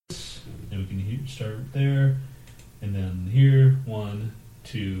And we can start there, and then here, 1,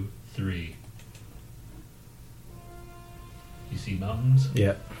 2, 3. You see mountains?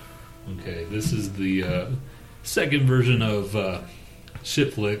 Yeah. Okay, this is the second version of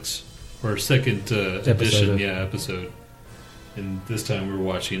Shitflix, or second edition, episode. And this time we're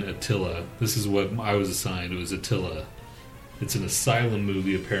watching Attila. This is what I was assigned. It was Attila. It's an asylum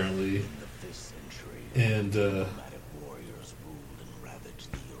movie, apparently. And,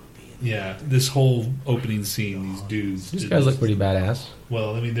 yeah, this whole opening scene, these dudes... These guys look pretty badass.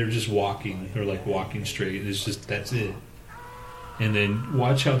 Well, I mean, they're just walking. They're, like, walking straight. It's just, that's it. And then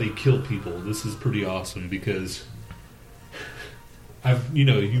watch how they kill people. This is pretty awesome, because...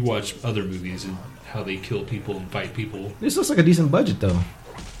 you watch other movies and how they kill people and fight people. This looks like a decent budget, though.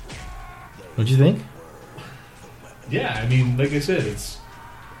 Don't you think? Yeah, I mean, like I said, it's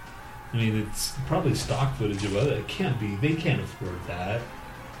probably stock footage of other. It can't be. They can't afford that.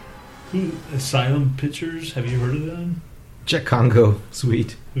 Asylum Pictures? Have you heard of them? Czech Congo,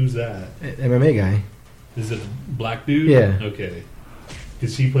 sweet. Who's that? MMA guy. Is it a black dude? Yeah. Okay.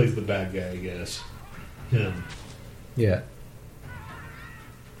 Because he plays the bad guy, I guess. Him. Yeah.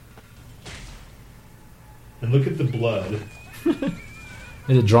 And look at the blood.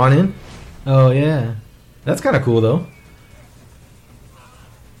 Is it drawn in? Oh, yeah. That's kind of cool, though.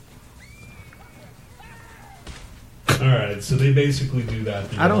 Alright, so they basically do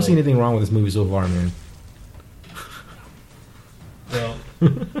that. I don't see anything wrong with this movie so far, man. Well...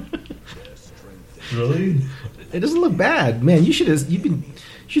 Really? It doesn't look bad. Man, you should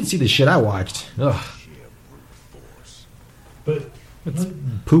see the shit I watched. Ugh. But... It's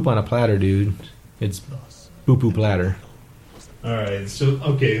poop on a platter, dude. It's poo-poo platter. Alright, so,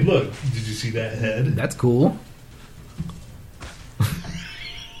 okay, look. Did you see that head? That's cool.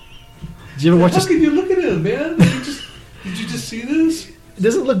 Did you ever watch this? How can you look at him, man? Did you just see this? It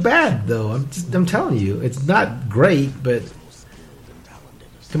doesn't look bad, though. I'm telling you. It's not great, but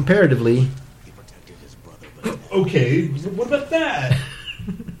comparatively... Okay, what about that?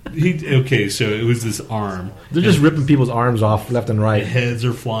 Okay, so it was this arm. They're just ripping people's arms off left and right. Heads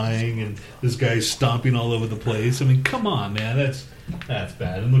are flying, and this guy's stomping all over the place. I mean, come on, man, that's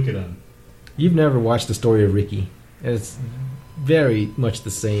bad. And look at him. You've never watched the story of Ricky. It's very much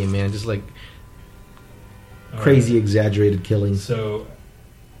the same, man. Just like crazy, exaggerated killings. So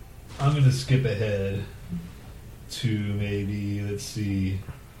I'm going to skip ahead to maybe, let's see.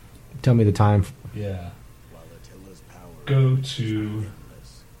 Tell me the time. Yeah. Go to...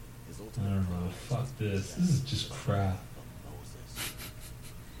 I don't know. Fuck this. This is just crap.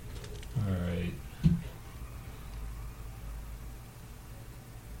 Alright.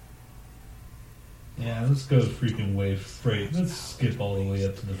 Yeah, let's go freaking way straight. Let's skip all the way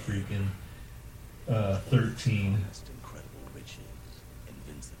up to the freaking 13.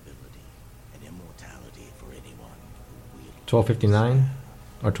 12:59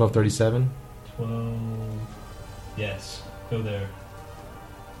 or 12:37. 12. Yes, go there.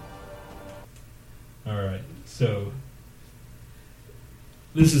 Alright, so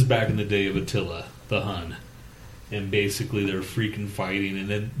this is back in the day of Attila, the Hun. And basically they're freaking fighting, and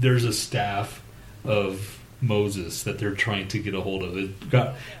then there's a staff of Moses that they're trying to get a hold of. It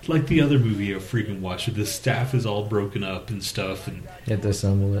got like the other movie I freaking watched. The staff is all broken up and stuff, and you have to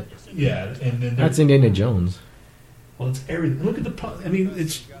assemble it. Yeah, and then that's Indiana Jones. Well, it's everything. Look at the. I mean,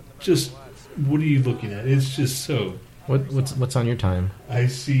 it's just. What are you looking at? It's just so. What's on your time? I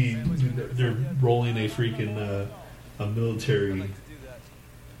see they're rolling a freaking a military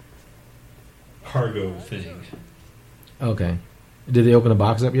cargo thing. Okay. Did they open the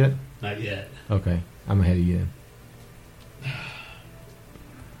box up yet? Not yet. Okay. I'm ahead of you.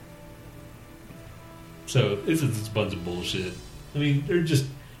 So this is a bunch of bullshit. I mean, they're just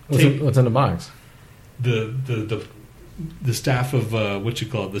what's in the box? The staff of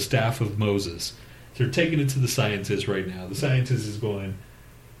the staff of Moses. They're taking it to the scientist right now. The scientist is going.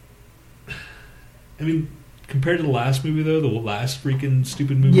 I mean, compared to the last movie, though, the last freaking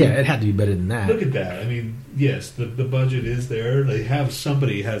stupid movie. Yeah, it had to be better than that. Look at that. I mean, yes, the budget is there. They have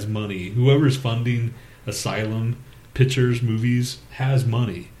somebody has money. Whoever's funding Asylum Pictures movies has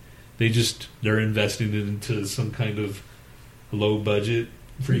money. They're investing it into some kind of low budget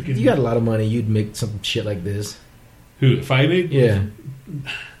freaking. You got a lot of money. You'd make some shit like this. Who? If I made? Yeah.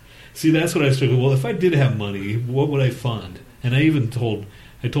 See, that's what I struggle. Well, if I did have money, what would I fund? And I told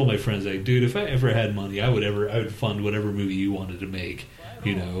my friends, like, dude, if I ever had money, I would fund whatever movie you wanted to make.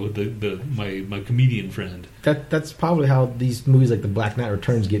 You know, my comedian friend. That's probably how these movies like The Black Knight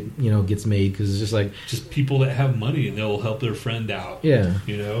Returns gets made, because it's just like people that have money and they'll help their friend out. Yeah,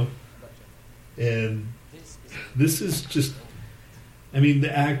 you know. And this is just, I mean,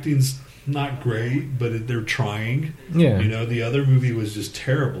 the acting's not great, but they're trying. Yeah. You know, the other movie was just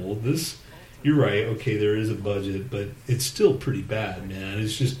terrible. This, you're right. Okay, there is a budget, but it's still pretty bad, man.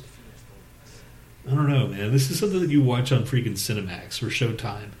 It's just, I don't know, man. This is something that you watch on freaking Cinemax or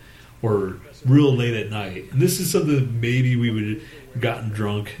Showtime or real late at night. And this is something that maybe we would have gotten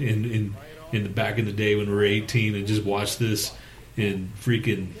drunk in the back in the day when we were 18 and just watch this and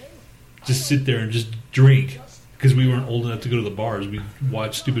freaking just sit there and just drink because we weren't old enough to go to the bars. We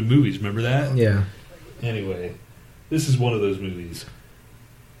watched stupid movies. Remember that? Yeah. Anyway, this is one of those movies.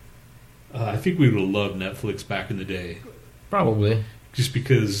 I think we would have loved Netflix back in the day. Probably. Just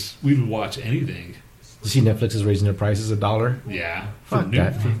because we would watch anything. You see Netflix is raising their prices $1? Yeah. Fuck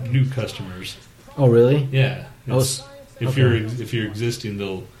that. For new customers. Oh, really? Yeah. If You're existing,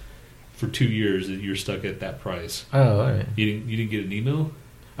 they'll for 2 years you're stuck at that price. Oh, all right. You didn't get an email?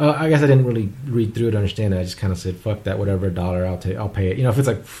 I guess I didn't really read through it to understand it. I just kind of said, "Fuck that, whatever, $1, I'll pay it." You know, if it's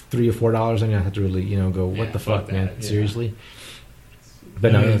like $3 or $4, then I have to really, go, "What Yeah, the fuck, that, man? yeah. Seriously?"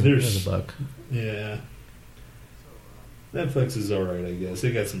 But no, there's a buck. Yeah. Netflix is alright, I guess.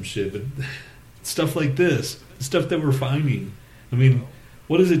 They got some shit, but stuff like this, stuff that we're finding. I mean,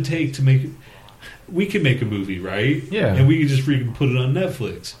 what does it take to make... We can make a movie, right? Yeah. And we can just freaking put it on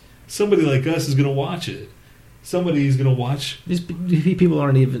Netflix. Somebody like us is going to watch it. Somebody's going to watch... These people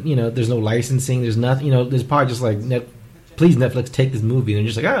aren't even, there's no licensing, there's nothing, there's probably just like, please Netflix, take this movie. And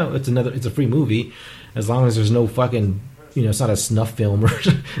they're just like, oh, it's a free movie. As long as there's no fucking... it's not a snuff film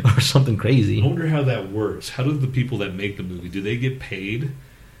or something crazy. I wonder how that works. How do the people that make the movie, do they get paid?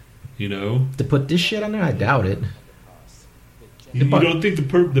 To put this shit on there? I doubt it. You don't think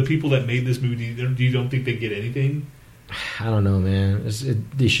the people that made this movie, you don't think they get anything? I don't know, man.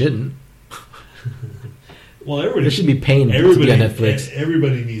 They shouldn't. Well, everybody should be paying to be on Netflix.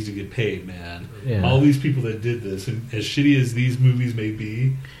 Everybody needs to get paid, man. Yeah. All these people that did this, and as shitty as these movies may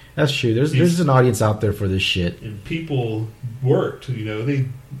be... That's true. There's an audience out there for this shit. And people worked, they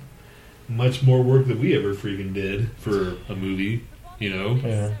much more work than we ever freaking did for a movie,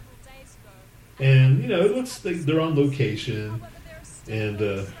 Yeah. And, it looks like they're on location. And,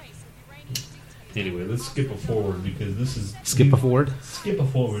 anyway, let's skip it forward because this is... Skip it forward? Skip it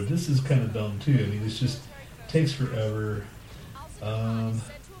forward. This is kind of dumb, too. I mean, this just takes forever.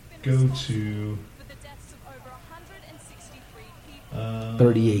 Go to...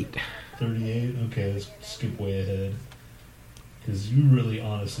 38. 38? Okay, let's skip way ahead. Because you really,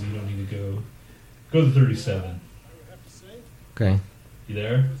 honestly, you don't need to go... Go to 37. Okay. You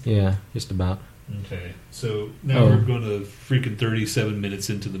there? Yeah, just about. Okay. So now we're going to freaking 37 minutes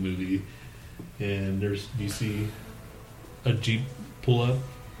into the movie. And do you see a Jeep pull up?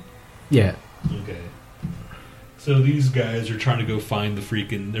 Yeah. Okay. So these guys are trying to go find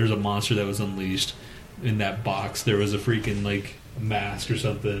there's a monster that was unleashed. In that box, there was a freaking, mask or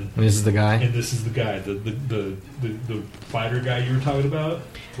something. And this is the guy? And this is the guy, the fighter guy you were talking about.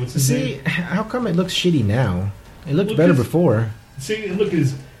 What's his name? How come it looks shitty now? It looked better before. See, and look,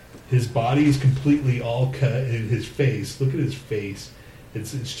 his body is completely all cut, and his face. Look at his face.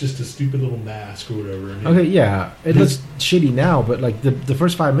 It's just a stupid little mask or whatever. Okay, yeah, it looks shitty now, but the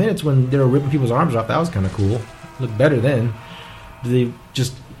first 5 minutes when they were ripping people's arms off, that was kind of cool. Looked better then. Do they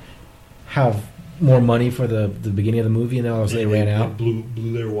just have more money for the beginning of the movie, and then they ran out? Blew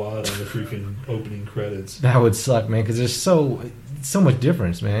their wad on the freaking opening credits. That would suck, man, because there's so much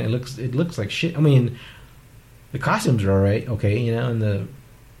difference, man. It looks like shit. I mean, the costumes are alright, okay, and the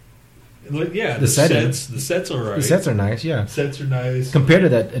the sets are alright. The sets are nice, yeah. Sets are nice compared to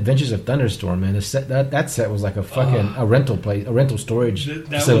that Adventures of Thunderstorm, man. The set that set was like a fucking a rental place, a rental storage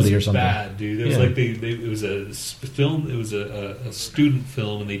facility or something. Bad, dude. It was like it was a film. It was a student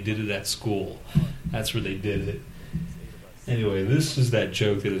film, and they did it at school. That's where they did it. Anyway, this is that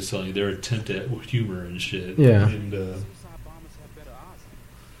joke that I was telling you. Their attempt at humor and shit. Yeah. And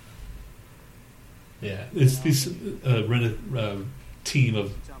it's this team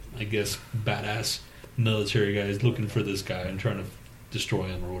of, I guess, badass military guys looking for this guy and trying to destroy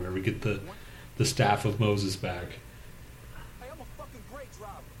him or whatever. Get the staff of Moses back.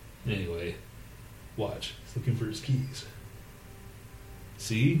 Anyway, watch. He's looking for his keys.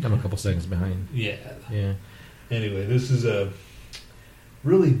 See? I'm a couple seconds behind. Yeah. Yeah. Anyway, this is a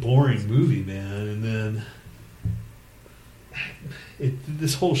really boring movie, man. And then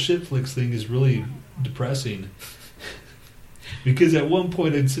this whole Shitflix thing is really depressing. Because at one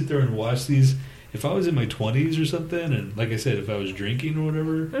point I'd sit there and watch these. If I was in my 20s or something, and like I said, if I was drinking or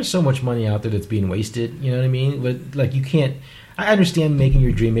whatever. There's so much money out there that's being wasted, you know what I mean? But, you can't... I understand making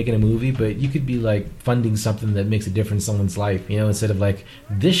your dream, making a movie, but you could be, funding something that makes a difference in someone's life, instead of,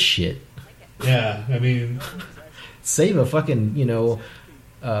 this shit. Yeah, I mean... Save a fucking,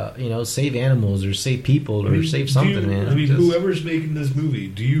 save animals or save people or save something, man. I mean, whoever's making this movie,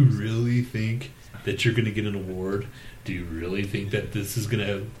 do you really think that you're going to get an award? Do you really think that this is going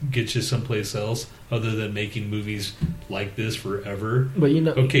to get you someplace else other than making movies like this forever? But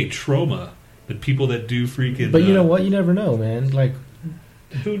okay, Trauma, the people that do freaking. But you know what? You never know, man. Like,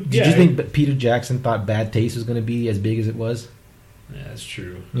 did you think that Peter Jackson thought Bad Taste was going to be as big as it was? Yeah, that's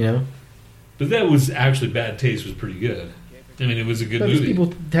true. But that was actually Bad Taste was pretty good. I mean, it was a good movie.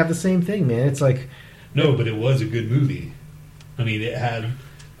 People have the same thing, man. It's like no, but it was a good movie. I mean, it had.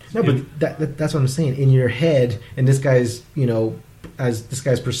 No, but that's what I'm saying. In your head, and this guy's, as this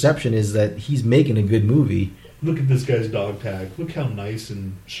guy's perception is that he's making a good movie. Look at this guy's dog tag. Look how nice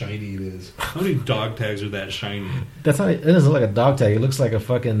and shiny it is. How many dog tags are that shiny? That's not. It doesn't look like a dog tag. It looks like a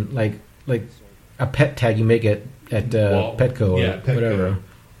fucking like a pet tag you make at Petco or Petco. Whatever.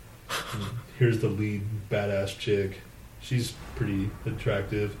 Here's the lead badass chick. She's pretty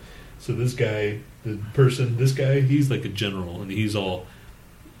attractive. So this guy, he's like a general, and he's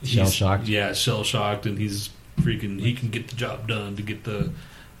shell-shocked. Yeah, shell-shocked, and he can get the job done to get the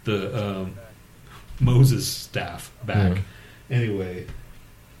Moses staff back. Anyway,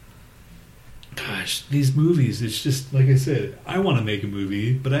 gosh, these movies, it's just, like I said, I want to make a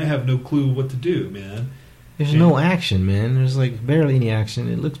movie, but I have no clue what to do, man. There's no action, man. There's like barely any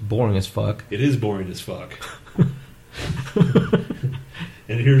action. It looks boring as fuck. It is boring as fuck.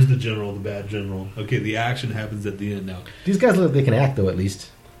 And here's the general, the bad general. Okay, the action happens at the end now. These guys look like they can act, though, at least.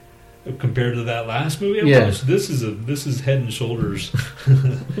 Compared to that last movie I watched, this is head and shoulders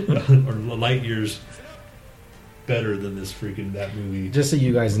or light years better than that movie. Just so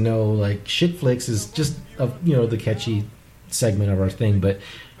you guys know, like, Shitflix is just the catchy segment of our thing, but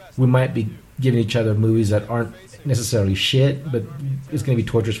we might be giving each other movies that aren't necessarily shit, but it's going to be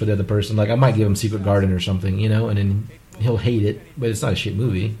torturous for the other person. Like, I might give him Secret Garden or something, and then he'll hate it, but it's not a shit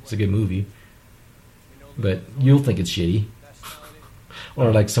movie. It's a good movie. But you'll think it's shitty.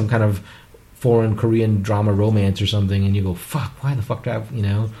 Or like some kind of foreign Korean drama romance or something, and you go, fuck, why the fuck do I,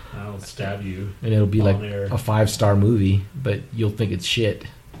 I'll stab you. And it'll be like air. a 5-star movie, but you'll think it's shit.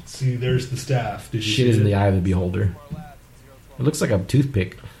 See, there's the staff. Shit is in the eye of the beholder. It looks like a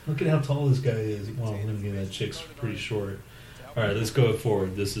toothpick. Look at how tall this guy is. Well, that chick's pretty short. Alright, let's go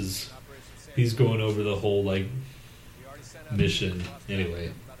forward. He's going over the whole, like, mission.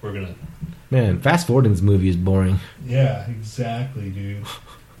 Anyway, we're gonna... Man, fast forwarding this movie is boring. Yeah, exactly, dude.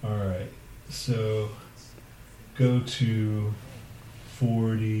 Alright, so go to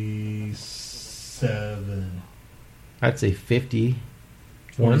 47. I'd say 50.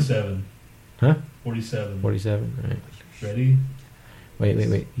 47. Huh? 47. 47, alright. Ready?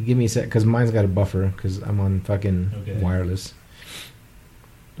 Wait. You give me a sec, because mine's got a buffer, because I'm on fucking wireless.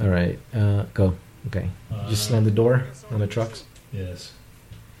 Alright, go. Okay. Just slam the door on the trucks? Yes.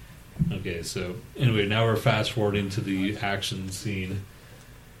 Okay, so anyway, now we're fast forwarding to the action scene.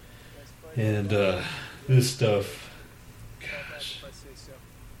 And this stuff, gosh.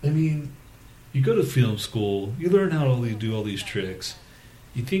 I mean, you go to film school, you learn how to do all these tricks.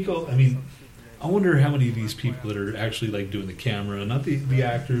 You think, I wonder how many of these people that are actually like doing the camera, not the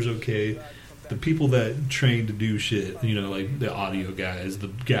actors, okay, the people that train to do shit, like the audio guys, the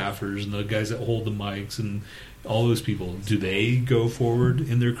gaffers, and the guys that hold the mics, and all those people, do they go forward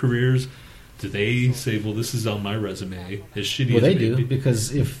in their careers? Do they say, well, this is on my resume, as shitty as they do,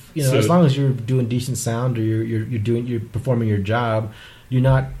 because if, as long as you're doing decent sound or you're performing your job, you're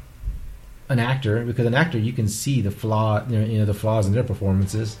not an actor, because an actor, you can see the flaws in their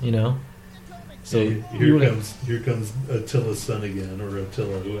performances, So here comes Attila's son again, or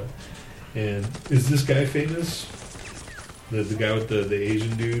Attila. And is this guy famous? The guy with the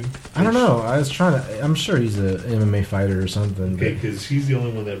Asian dude? I don't know. I'm sure he's an MMA fighter or something. Okay, because he's the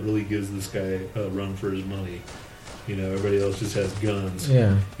only one that really gives this guy a run for his money. Everybody else just has guns.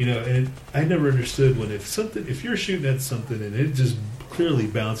 Yeah. And I never understood if you're shooting at something and it's just clearly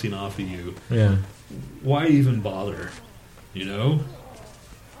bouncing off of you. Yeah. Why even bother? I mean,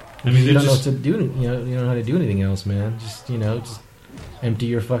 you don't know what to do. You don't know how to do anything else, man. Just empty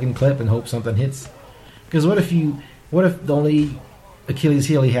your fucking clip and hope something hits. Because what if the only Achilles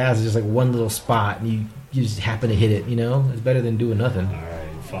heel he has is just like one little spot and you just happen to hit it? It's better than doing nothing. All right,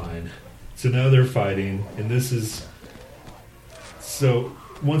 fine. So now they're fighting, and this is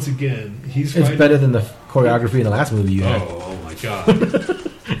once again he's. It's fighting. Better than the choreography in the last movie you had. Oh my god,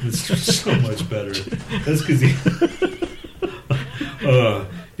 it's so much better. That's because he.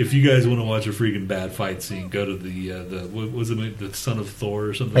 If you guys want to watch a freaking bad fight scene, go to what was it, the Son of Thor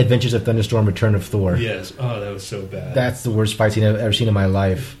or something? Adventures of Thunderstorm: Return of Thor. Yes. Oh, that was so bad. That's the worst fight scene I've ever seen in my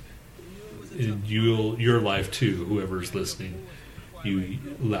life. Your life too, whoever's listening. You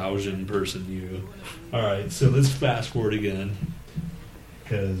Laotian person, you. Alright, so let's fast forward again.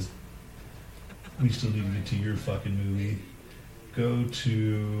 Because we still need to get to your fucking movie. Go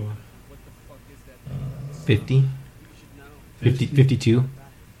to... 50? 52?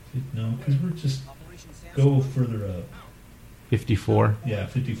 No, because we're just... Go further up. 54? Yeah,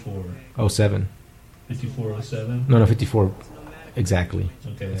 54. 07. 5407? No, 54 exactly.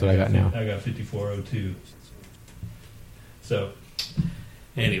 Okay. That's what I got now. I got 5402. So,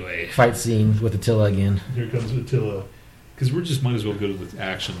 anyway. Fight scene with Attila again. Here comes Attila. Because we just might as well go to the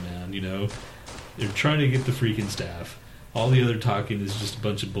action, man, you know? They're trying to get the freaking staff. All the other talking is just a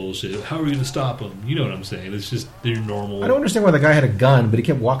bunch of bullshit. How are we going to stop them? You know what I'm saying? It's just, they're normal. I don't understand why the guy had a gun, but he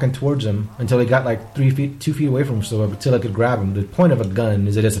kept walking towards him until he got like 2 feet away from him so Attila could grab him. The point of a gun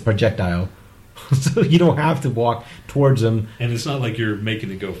is that it's a projectile. So you don't have to walk towards him. And it's not like you're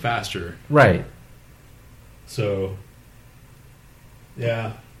making it go faster. Right. So,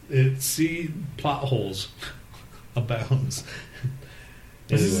 yeah. Plot holes abounds.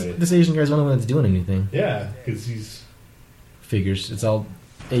 Anyway. This Asian guy's the only one that's doing anything. Yeah, because he's... Figures. It's all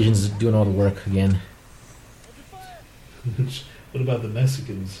Asians doing all the work again. What about the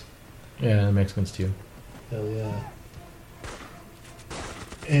Mexicans? Yeah, the Mexicans too. Hell yeah.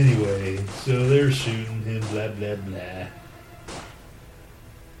 Anyway, so they're shooting him, blah, blah, blah.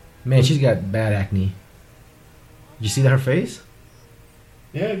 Man, she's got bad acne. Did you see her face?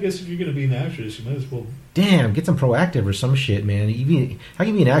 Yeah, I guess if you're going to be an actress, you might as well... Damn, get some Proactive or some shit, man. How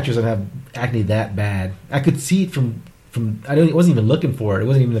can you be an actress and have acne that bad? I could see it from I wasn't even looking for it. It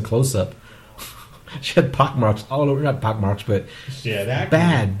wasn't even a close-up. She had pockmarks all over. Not pockmarks, but yeah,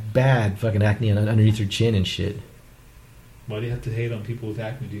 bad fucking acne underneath her chin and shit. Why do you have to hate on people with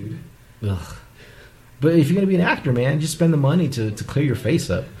acne, dude? Ugh. But if you're going to be an actor, man, just spend the money to clear your face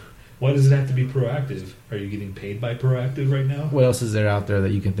up. Why does it have to be Proactive? Are you getting paid by Proactive right now? What else is there out there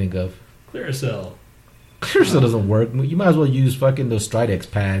that you can think of? Clearasil. Clearasil doesn't work. You might as well use fucking those Stridex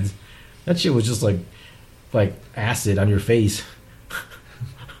pads. That shit was just like acid on your face.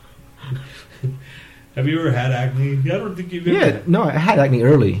 Have you ever had acne? I don't think you've ever. Yeah, no, I had acne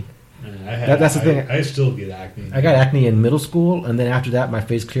early. That's the thing. I still get acne. I got acne in middle school, and then after that, my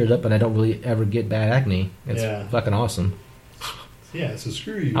face cleared up, and I don't really ever get bad acne. It's fucking awesome. Yeah, so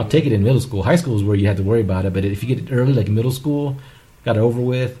screw you. I'll take it in middle school. High school is where you have to worry about it, but if you get it early, like middle school, got it over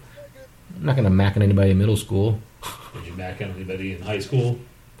with, I'm not going to mac on anybody in middle school. Did you mac on anybody in high school?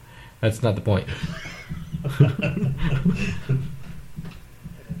 That's not the point.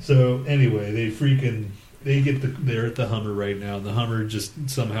 So anyway, they're at the Hummer right now. The Hummer just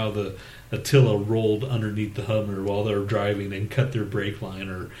somehow the Attila rolled underneath the Hummer while they're driving and cut their brake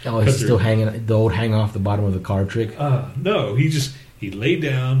line he's still hanging the old hang off the bottom of the car trick. No, he laid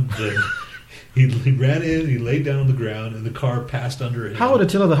down he ran in, he laid down on the ground, and the car passed under him. How would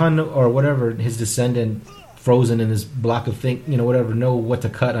Attila the Hun or whatever his descendant frozen in this block of whatever know what to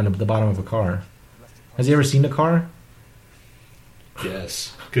cut on the bottom of a car? Has he ever seen a car?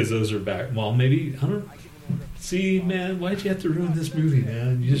 Yes, because those are back. Well, maybe I don't. See, man, why'd you have to ruin this movie,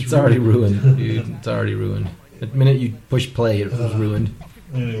 man? It's already ruined, dude. It's already ruined. The minute you push play, it was ruined.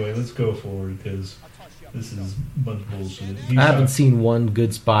 Anyway, let's go forward because this is a bunch of bullshit. I haven't seen one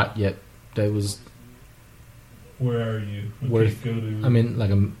good spot yet. That was. Where are you? Okay, go to. I'm in like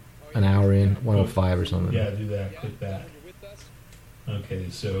an hour in, 105 or something. Yeah, do that. Click that. Okay,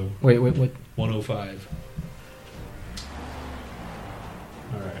 so. Wait, what? 105.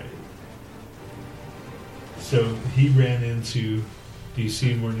 Alright. So he ran into. Do you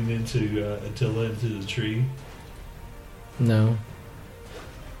see him running into Attila into the tree? No.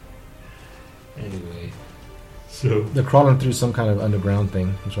 Anyway. So. They're crawling through some kind of underground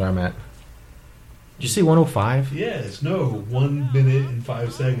thing. That's where I'm at. Did you see 105? Yes, no. 1 minute and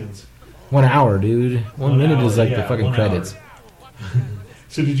 5 seconds. 1 hour, dude. 1 minute is like the fucking credits.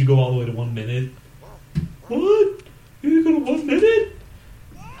 So did you go all the way to 1 minute? What? You go to 1 minute?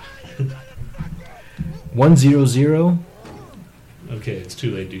 100. Okay, it's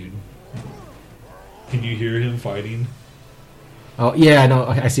too late, dude. Can you hear him fighting? Oh yeah, no,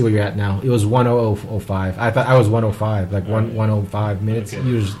 I see where you're at now. It was 10:05. I thought I was 105, like 105 minutes. Okay.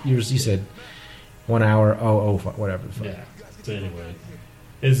 You said 1 hour 005, whatever. Yeah. So anyway,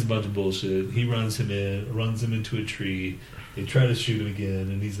 it's a bunch of bullshit. He runs him into a tree. They try to shoot him again,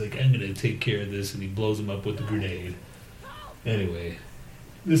 and he's like, "I'm gonna take care of this," and he blows him up with a grenade. Anyway,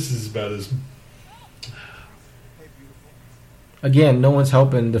 this is about as. Again, no one's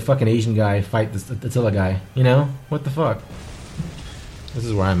helping the fucking Asian guy fight the Attila guy. You know? What the fuck? This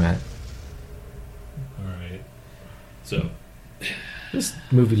is where I'm at. Alright. So. This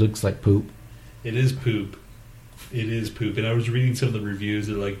movie looks like poop. It is poop. It is poop. And I was reading some of the reviews.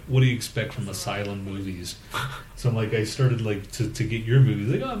 They're like, what do you expect from Asylum movies? So I'm like, I started like to get your movies.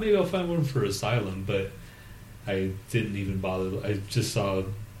 Like, oh, maybe I'll find one for Asylum. But I didn't even bother. I just saw...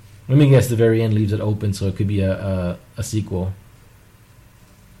 Let me guess, the very end leaves it open, so it could be a sequel.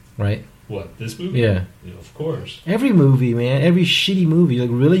 Right? What, this movie? Yeah. Of course. Every movie, man. Every shitty movie. Like,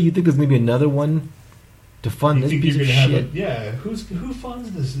 really? You think there's going to be another one to fund this piece of shit? Who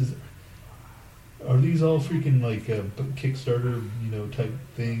funds this? Are these all freaking like Kickstarter, type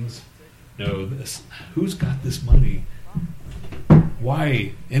things? No, who's got this money?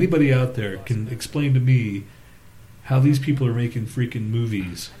 Why? Anybody out there can explain to me how these people are making freaking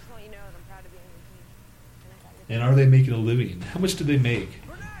movies? And are they making a living? How much did they make?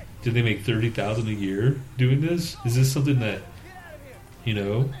 Did they make $30,000 a year doing this? Is this something that,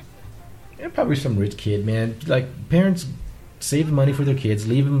 Yeah, probably some rich kid, man. Like, parents save money for their kids,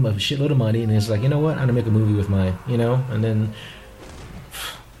 leave them a shitload of money, and it's like, you know what? I'm gonna make a movie with mine, and then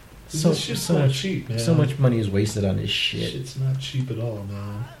so much cheap, man. So much money is wasted on this shit. It's not cheap at all,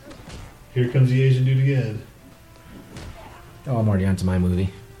 man. Here comes the Asian dude again. Oh, I'm already on to my movie.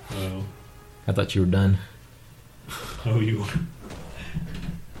 Oh. I thought you were done. Oh, you were.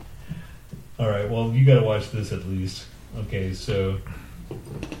 Alright, well, you gotta watch this at least. Okay, so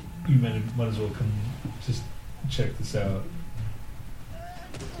you might as well come just check this out.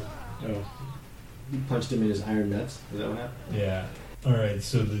 Oh. You punched him in his iron nuts? Is that what happened? Yeah. Alright,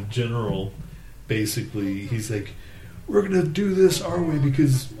 so the general, basically, he's like, we're gonna do this our way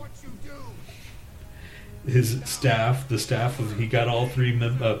because his staff, he got all three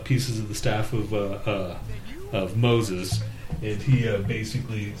pieces of the staff of Moses, and he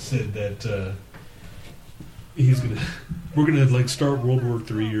basically said that we're gonna like start World War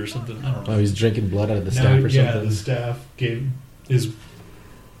III or something. I don't know. Oh, he's drinking blood out of the staff or something. Yeah, the staff gave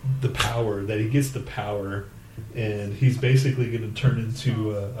the power that he gets the power, and he's basically gonna turn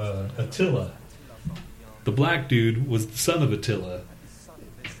into Attila. The black dude was the son of Attila.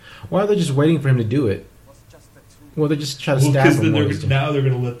 Why are they just waiting for him to do it? Well, they just try to stab him. Now they're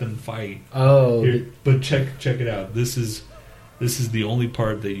going to let them fight. Oh, but check it out. This is the only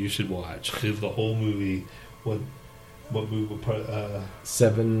part that you should watch. Of the whole movie. What movie?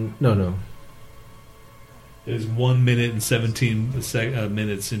 7? No. It is 1 minute and 17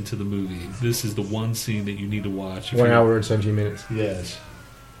 minutes into the movie. This is the one scene that you need to watch. 1 hour and 17 minutes. Yes.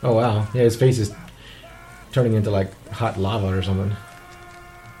 Oh wow! Yeah, his face is turning into like hot lava or something.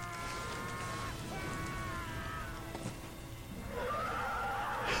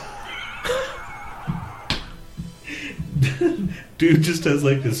 Dude just has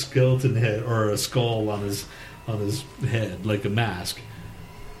like a skeleton head or a skull on his head, like a mask.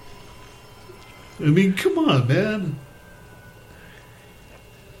 I mean, come on, man.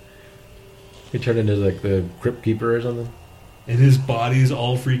 He turned into like the crypt keeper or something. And his body's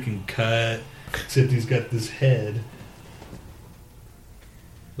all freaking cut, except he's got this head.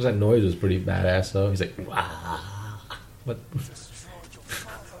 That noise was pretty badass though. He's like, wow. What?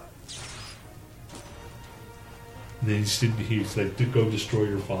 And then he's like, to go destroy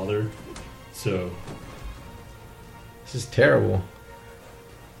your father. So this is terrible.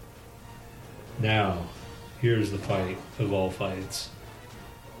 Now, here's the fight of all fights.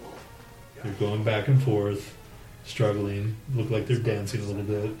 They're going back and forth, struggling. Look like they're dancing a little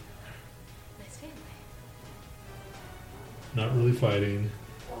bit. Not really fighting.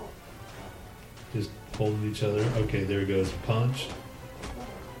 Just holding each other. Okay, there it goes. Punch.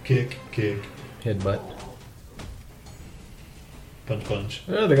 Kick. Headbutt. Punch.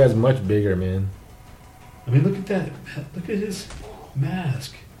 Oh, the guy's much bigger, man. I mean, look at that. Look at his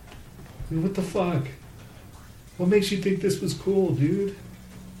mask. I mean, what the fuck? What makes you think this was cool, dude?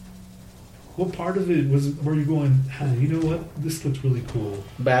 What part of it were you going, you know what? This looks really cool.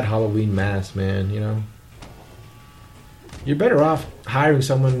 Bad Halloween mask, man, You're better off hiring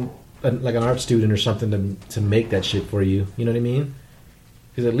someone, like an art student or something, to make that shit for you. You know what I mean?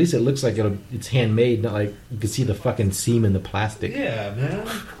 Because at least it looks like it's handmade, not like you can see the fucking seam in the plastic. Yeah, man.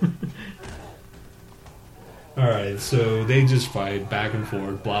 Alright, so they just fight back and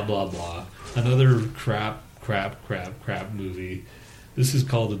forth, blah, blah, blah. Another crap movie. This is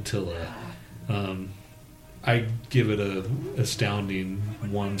called Attila. I give it a astounding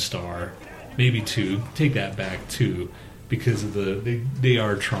 1 star. Maybe 2. Take that back, 2. Because of they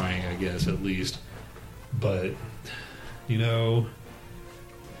are trying, I guess, at least. But,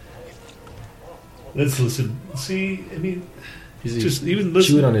 let's listen. See, I mean, just even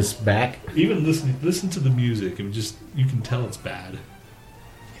listen. Chewing on his back. Even listen to the music, and you can tell it's bad.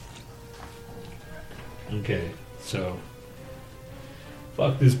 Okay, so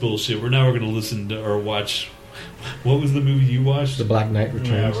fuck this bullshit. We're going to listen to or watch What was the movie you watched? The Black Knight Returns.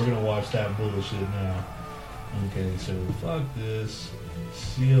 Yeah, we're gonna watch that bullshit now. Okay, so fuck this.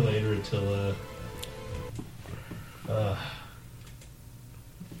 See you later, Attila.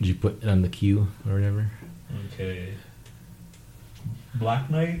 Did you put it on the queue or whatever? Okay. Black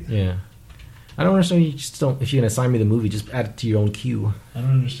Knight? Yeah. I don't understand. You just don't. If you're gonna assign me the movie, just add it to your own queue. I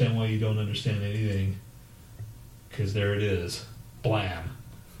don't understand why you don't understand anything. Because there it is. Blam.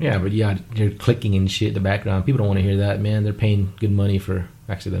 Yeah, but yeah, you're clicking and shit in the background. People don't want to hear that, man. They're paying good money for.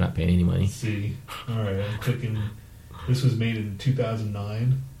 Actually, they're not paying any money. Let's see. All right, I'm clicking. This was made in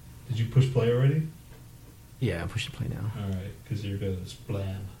 2009. Did you push play already? Yeah, push the play now. All right, because here goes.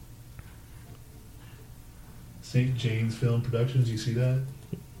 Blam. St. James Film Productions. You see that?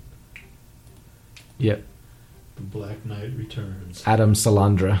 Yep. The Black Knight Returns. Adam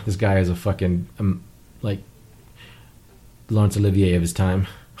Salandra. This guy is a fucking like Laurence Olivier of his time.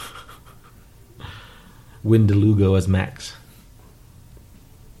 Win DeLugo as Max.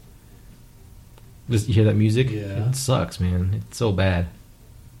 Just you hear that music? Yeah. It sucks, man. It's so bad.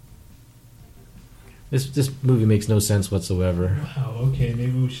 This movie makes no sense whatsoever. Wow, okay,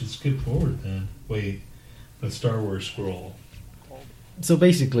 maybe we should skip forward then. Wait, the Star Wars scroll. So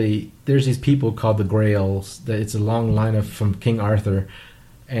basically, there's these people called the Grails. That it's a long line of from King Arthur,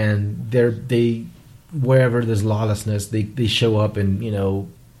 and they wherever there's lawlessness, they show up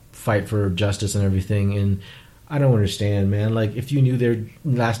and fight for justice and everything. And I don't understand, man. Like if you knew their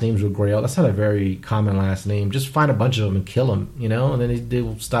last names were Grail, that's not a very common last name. Just find a bunch of them and kill them, and then they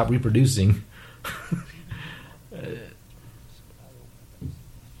will stop reproducing. It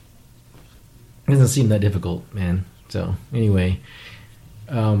doesn't seem that difficult, man. So anyway,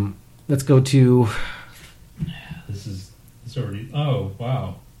 let's go to. It's already. Oh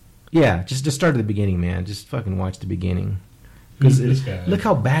wow. Yeah, just start at the beginning, man. Just fucking watch the beginning. Who's this guy? Look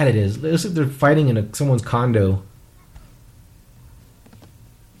how bad it is. It looks like they're fighting in someone's condo.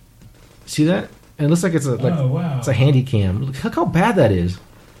 See that? And it looks like it's wow. It's a handy cam. Look how bad that is.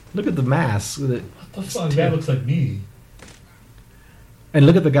 Look at the mask. What the fuck? That looks like me. And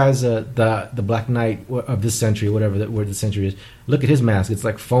look at the guys, the Black Knight of this century, whatever where the century is. Look at his mask. It's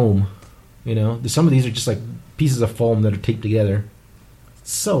like foam. Some of these are just like pieces of foam that are taped together.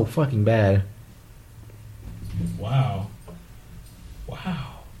 It's so fucking bad. Wow.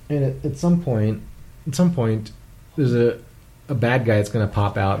 And at some point, there's a bad guy that's gonna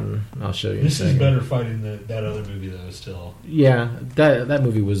pop out, and I'll show you. This is better fighting that other movie though. Still. Yeah, that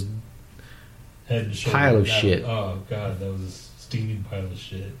movie was Head and Shoulders. pile of shit. Oh god, that was a steaming pile of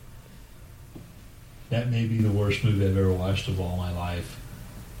shit. That may be the worst movie I've ever watched of all my life.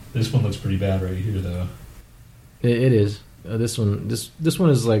 This one looks pretty bad right here, though. It is. This one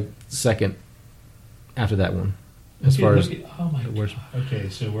is like second after that one. As far as oh my god. Okay,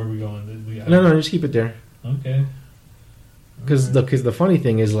 so where are we going? No, just keep it there. Okay. Because the funny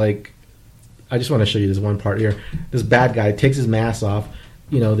thing is, like, I just want to show you this one part here. This bad guy takes his mask off.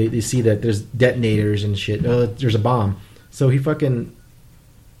 They see that there's detonators and shit. There's a bomb. So he fucking.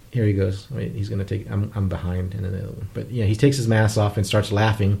 Here he goes. Wait, he's gonna take. I'm behind in the other one. But yeah, he takes his mask off and starts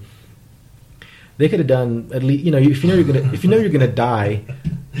laughing. They could have done at least. If you know you're gonna die,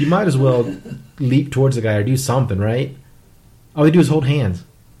 you might as well leap towards the guy or do something, right? All they do is hold hands,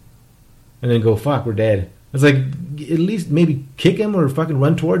 and then go, "Fuck, we're dead." It's like at least maybe kick him or fucking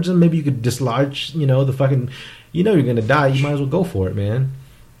run towards him. Maybe you could dislodge. The fucking. You're gonna die. You might as well go for it, man.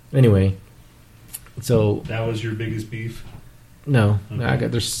 Anyway, so that was your biggest beef. No, okay.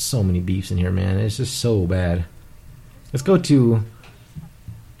 There's so many beefs in here, man. It's just so bad. Let's go to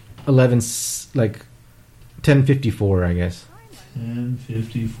 10:54, I guess.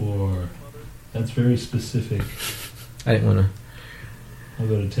 10:54. That's very specific. I didn't want to. I'll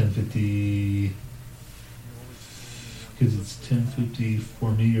go to 10:50 because it's 10:50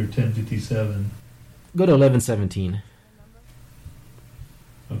 for me or 10:57. Go to 11:17.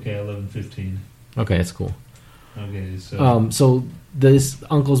 Okay, 11:15. Okay, that's cool. Okay, so so this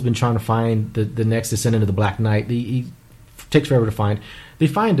uncle's been trying to find the next descendant of the Black Knight. He takes forever to find. They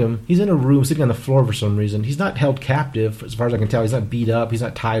find him. He's in a room sitting on the floor for some reason. He's not held captive, as far as I can tell. He's not beat up. He's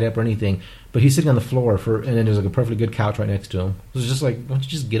not tied up or anything. But he's sitting on the floor and then there's like a perfectly good couch right next to him. So it's just like, why don't you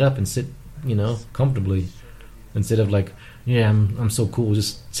just get up and sit, comfortably, instead of like, yeah, I'm so cool,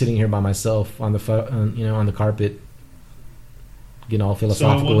 just sitting here by myself on the on the carpet. Getting all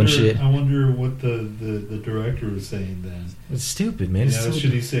philosophical and shit. I wonder what the director was saying then. It's stupid, man.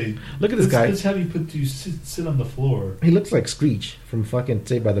 Should he say? Look at this guy. Let's have you sit on the floor. He looks like Screech from fucking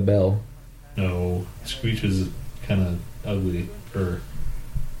Saved by the Bell. No, Screech is kind of ugly, but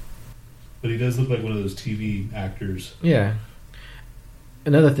he does look like one of those TV actors. Yeah.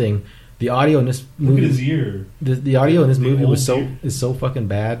 Another thing, The audio in this movie, look at his ear. The audio in this movie old is so fucking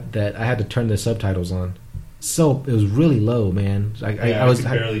bad that I had to turn the subtitles on. So it was really low, man. I can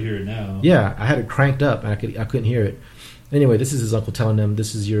barely hear it now. Yeah, I had it cranked up and I couldn't hear it. Anyway, this is his uncle telling him,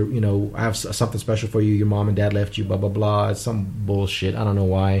 "This is your, I have something special for you. Your mom and dad left you, blah blah blah." It's some bullshit. I don't know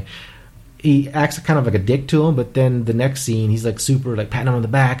why. He acts kind of like a dick to him, but then the next scene, he's like super like patting him on the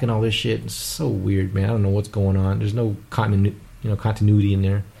back and all this shit. It's so weird, man. I don't know what's going on. There's no continuity in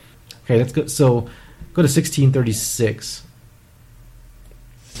there. Okay, let's go. So, go to 1636.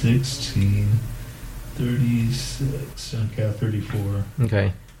 1636. Okay, 34.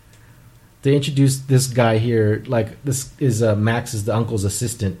 Okay. They introduced this guy here. Like, this is Max is the uncle's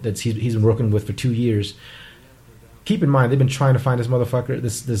assistant that he's been working with for 2 years. Keep in mind, they've been trying to find this motherfucker,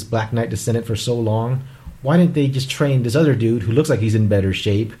 this Black Knight descendant, for so long. Why didn't they just train this other dude who looks like he's in better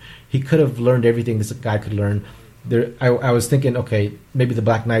shape? He could have learned everything this guy could learn. I was thinking, okay, maybe the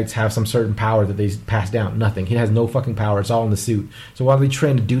Black Knights have some certain power that they pass down. Nothing. He has no fucking power. It's all in the suit. So why do they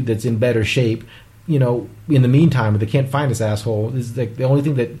train a dude that's in better shape? In the meantime, they can't find this asshole. This is like the only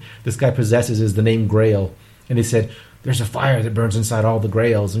thing that this guy possesses is the name Grail. And they said, there's a fire that burns inside all the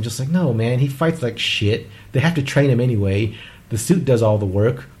Grails. I'm just like, no, man, he fights like shit. They have to train him anyway. The suit does all the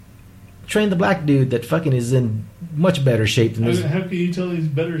work. Train the black dude that fucking is in much better shape than this. How can you tell he's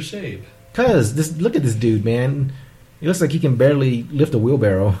better shape? Cause look at this dude, man. He looks like he can barely lift a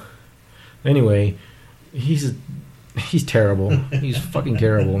wheelbarrow. Anyway, he's terrible. He's fucking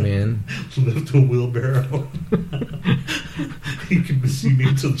terrible, man. Lift a wheelbarrow. You can see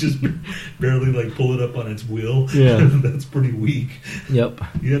me to just barely like pull it up on its wheel. Yeah, that's pretty weak. Yep.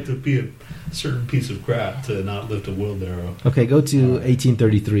 You have to be a certain piece of crap to not lift a wheelbarrow. Okay, go to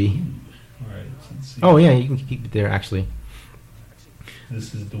 1833. All right. Let's see. Oh yeah, you can keep it there. Actually.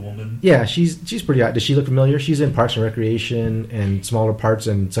 This is the woman. Yeah, she's pretty hot. Does she look familiar? She's in Parks and Recreation and smaller parts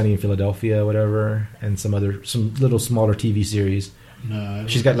in Sunny in Philadelphia, whatever, and some little smaller TV series. No,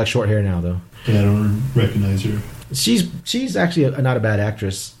 she's got like short hair now, though. Yeah, I don't recognize her. She's actually not a bad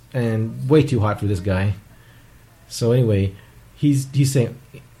actress and way too hot for this guy. So anyway, he's saying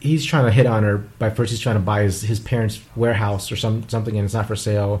he's trying to hit on her by first he's trying to buy his parents' warehouse or something, and it's not for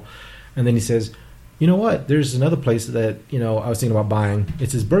sale, and then he says, you know what? There's another place that, I was thinking about buying.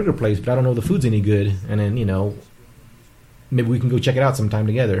 It's this burger place, but I don't know if the food's any good. And then, maybe we can go check it out sometime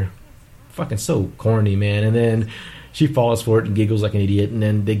together. Fucking so corny, man. And then she falls for it and giggles like an idiot. And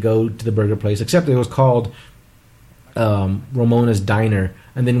then they go to the burger place, except it was called Ramona's Diner.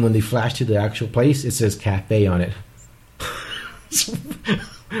 And then when they flash to the actual place, it says cafe on it.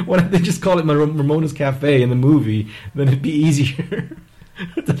 Why don't they just call it Ramona's Cafe in the movie? Then it'd be easier.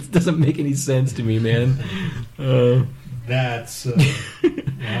 That doesn't make any sense to me, man. That's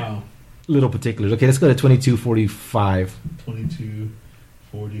wow. Little particulars. Okay, let's go to 2245.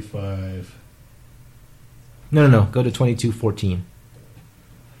 2245. No. Go to 2214.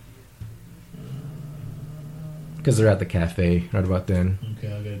 Because they're at the cafe right about then. Okay,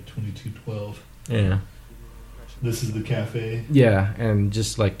 I got 2212. Yeah. This is the cafe. Yeah, and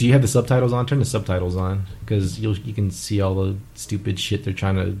just like, do you have the subtitles on? Turn the subtitles on, because you can see all the stupid shit they're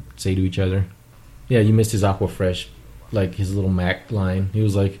trying to say to each other. Yeah, you missed his Aquafresh, like his little Mac line. He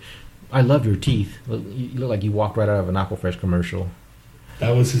was like, "I love your teeth." You look like you walked right out of an Aquafresh commercial.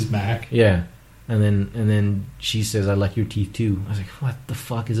 That was his Mac. Yeah, and then she says, "I like your teeth too." I was like, "What the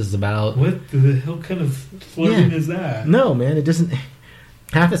fuck is this about?" What the hell kind of flirting is that? No, man, it doesn't.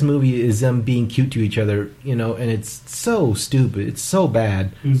 Half this movie is them being cute to each other, and it's so stupid. It's so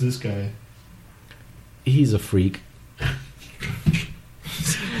bad. Who's this guy? He's a freak.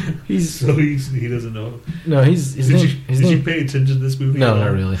 He doesn't know. No, did you pay attention to this movie? No,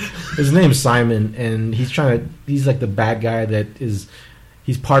 not really. His name's Simon, and he's like the bad guy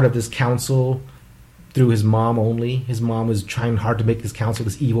he's part of this council through his mom only. His mom was trying hard to make this council,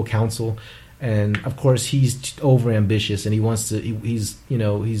 this evil council. And of course, he's over ambitious, and he wants to. He's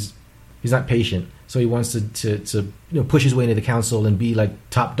not patient, so he wants to push his way into the council and be like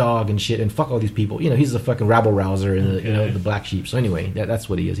top dog and shit, and fuck all these people. He's the fucking rabble rouser and the black sheep. So anyway, that's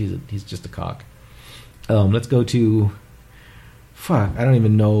what he is. He's just a cock. Let's go to. Fuck, I don't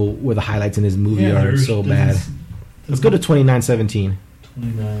even know where the highlights in this movie are. It's so bad. Let's go to 2917.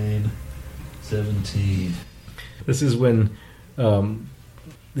 2917. This is when.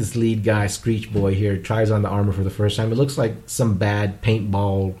 This lead guy, Screech Boy here, tries on the armor for the first time. It looks like some bad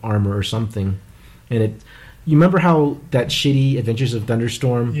paintball armor or something. And you remember how that shitty Adventures of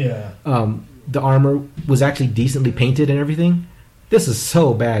Thunderstorm? Yeah. The armor was actually decently painted and everything. This is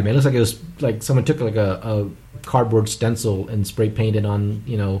so bad, man. It looks like it was like someone took like a cardboard stencil and spray painted on,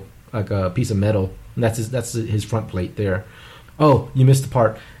 like a piece of metal. And that's his front plate there. Oh, you missed the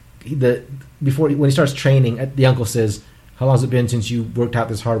part. when he starts training, the uncle says, "How long has it been since you worked out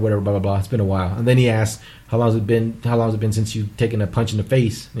this hard? Whatever, blah blah blah. It's been a while." And then he asks, "How long has it been since you've taken a punch in the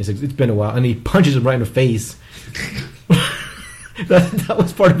face?" And he says, "It's been a while." And he punches him right in the face. that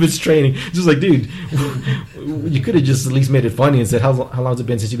was part of his training. It's just like, dude, you could have just at least made it funny and said, "How long has it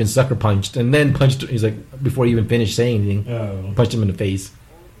been since you've been sucker punched?" And then punched. He's like, before he even finished saying anything, punched him in the face.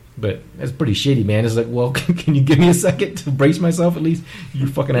 But that's pretty shitty, man. It's like, well, can you give me a second to brace myself at least, you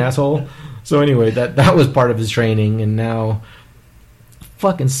fucking asshole? So anyway, that was part of his training, and now,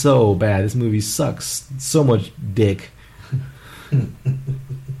 fucking so bad. This movie sucks. So much dick.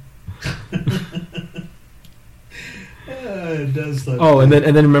 It does. And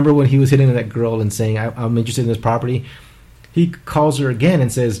then remember when he was hitting that girl and saying, "I'm interested in this property." He calls her again and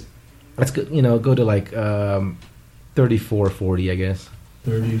says, "Let's go. Go to like 3440, I guess."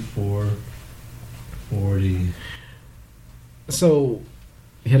 3440. So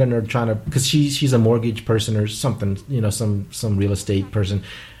he hit on her trying to, because she's a mortgage person or something, some real estate person,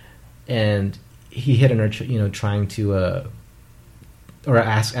 and he hit on her, trying to or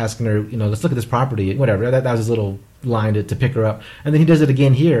asking her, let's look at this property, whatever. That was his little line to pick her up, and then he does it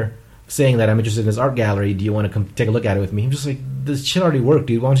again here, saying that I'm interested in this art gallery. Do you want to come take a look at it with me? I'm just like, this shit already worked,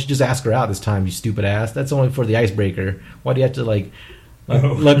 dude. Why don't you just ask her out this time, you stupid ass? That's only for the icebreaker. Why do you have to like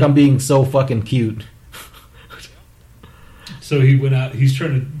I'm being so fucking cute? So he went out. He's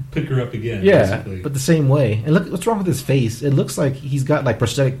trying to pick her up again. Yeah, basically. But the same way. And look, what's wrong with his face? It looks like he's got like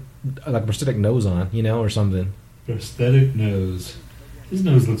prosthetic nose on, or something. Prosthetic nose. His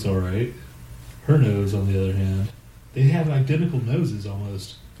nose looks all right. Her nose, on the other hand, they have identical noses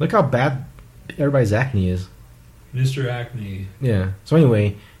almost. Look how bad everybody's acne is. Mr. Acne. Yeah. So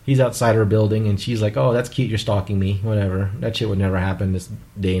anyway, he's outside her building, and she's like, "Oh, that's cute. You're stalking me. Whatever. That shit would never happen this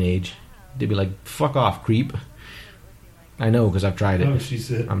day and age." They'd be like, "Fuck off, creep." I know because I've tried it. Oh, she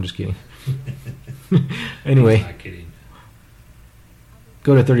said. I'm just kidding. Anyway. I'm not kidding.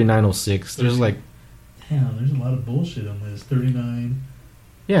 Go to 3906. There's like... Damn, there's a lot of bullshit on this. 39...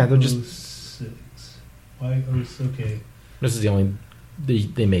 Yeah, they're just... 06. Why? Oh, it's okay. This is the only...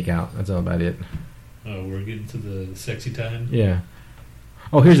 They make out. That's all about it. Oh, we're getting to the sexy time? Yeah.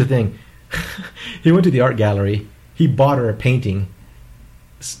 Oh, here's the thing. He went to the art gallery. He bought her a painting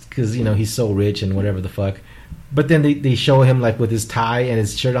because, he's so rich and whatever the fuck. But then they show him like with his tie and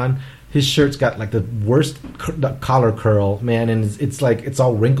his shirt on. His shirt's got like the worst collar curl, man, and it's like it's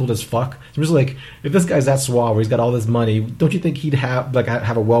all wrinkled as fuck. It's just like, if this guy's that suave, where he's got all this money, don't you think he'd have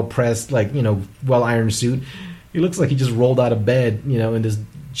a well pressed, like, well ironed suit? He looks like he just rolled out of bed, in this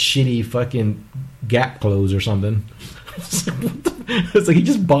shitty fucking Gap clothes or something. It's like he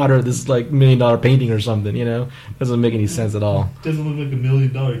just bought her this like $1 million painting or something. Doesn't make any sense at all. Doesn't look like $1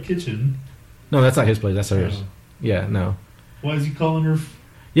 million kitchen. No, that's not his place. That's hers. Oh. Yeah, no. Why is he calling her?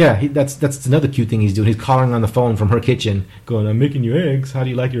 Yeah, that's another cute thing he's doing. He's calling on the phone from her kitchen, going, "I'm making you eggs. How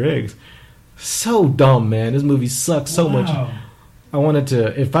do you like your eggs?" So dumb, man. This movie sucks so much. I wanted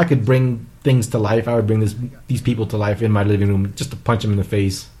to, if I could bring things to life, I would bring these people to life in my living room just to punch them in the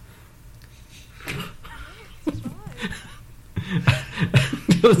face.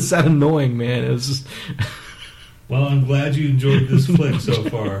 It was that annoying, man. It was just... Well, I'm glad you enjoyed this flick so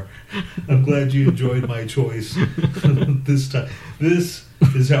far. I'm glad you enjoyed my choice this time. This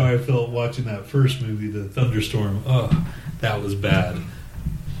is how I felt watching that first movie, The Thunderstorm. Oh, that was bad.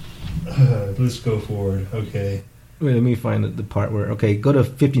 Let's go forward. Okay. Wait, let me find the part where... Okay, go to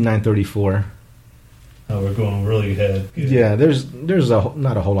 5934. Oh, we're going really ahead. Good. Yeah, there's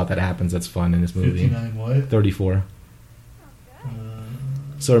not a whole lot that happens that's fun in this movie. 59 what? 34.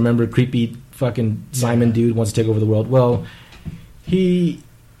 So remember, creepy fucking Simon dude wants to take over the world. Well, his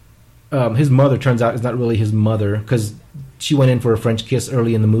mother turns out is not really his mother because she went in for a French kiss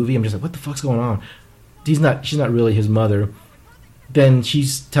early in the movie. I'm just like, what the fuck's going on? She's not really his mother. Then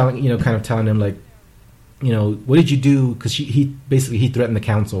she's telling him like, what did you do? Because he threatened the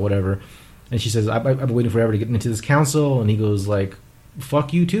council, whatever. And she says, I've been waiting forever to get into this council. And he goes like,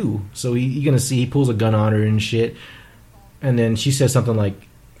 fuck you too. So you're gonna see he pulls a gun on her and shit. And then she says something like,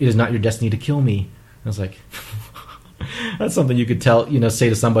 "It is not your destiny to kill me." I was like, that's something you could say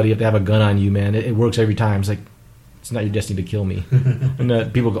to somebody if they have a gun on you, man. It works every time. It's like, it's not your destiny to kill me.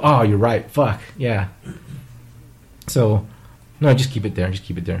 And people go, "Oh, you're right. Fuck. Yeah." So, no, just keep it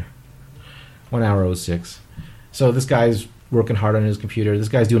there. 1 hour 06. So this guy's working hard on his computer. This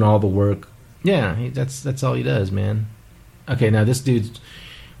guy's doing all the work. Yeah, that's all he does, man. Okay, now this dude's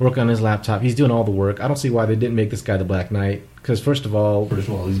working on his laptop. He's doing all the work. I don't see why they didn't make this guy the Black Knight. Because first of all,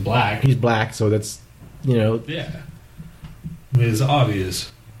 he's black. He's black, so that's, Yeah. I mean, it's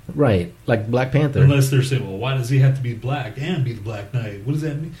obvious. Right, like Black Panther. Unless they're saying, well, why does he have to be black and be the Black Knight? What does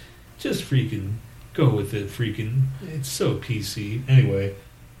that mean? just freaking go with it. Freaking, it's so PC. Anyway,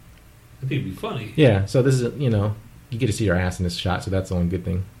 I think it'd be funny. Yeah. So this is, you get to see her ass in this shot, so that's the only good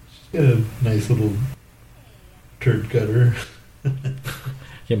thing. She's got a nice little turd gutter.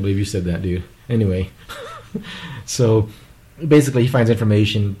 Can't believe you said that, dude. Anyway, so basically he finds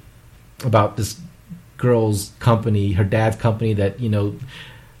information about this girl's company, her dad's company that,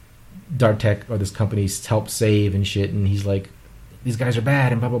 Dartech or this company's helped save and shit, and he's like, these guys are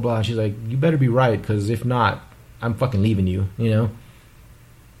bad and blah blah blah. And she's like, you better be right, because if not, I'm fucking leaving you,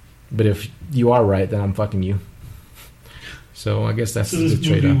 But if you are right, then I'm fucking you. So I guess that's the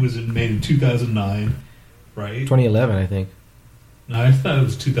trade-off. This movie was made in 2009, right? 2011, I think. No, I thought it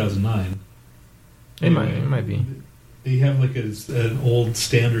was 2009. It might be. They have like an old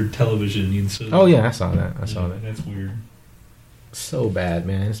standard television. So oh yeah, I saw that. That's weird. So bad,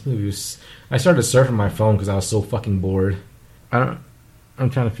 man. This movie was. I started surfing my phone because I was so fucking bored. I'm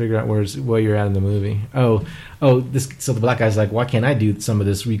trying to figure out where you're at in the movie. So the black guy's like, why can't I do some of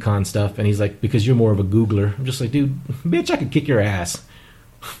this recon stuff? And he's like, because you're more of a Googler. I'm just like, dude, bitch, I could kick your ass.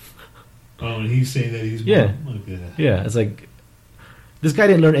 Oh, and he's saying that he's yeah, yeah. It's like this guy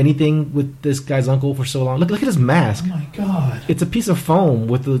didn't learn anything with this guy's uncle for so long. Look at his mask. Oh my god! It's a piece of foam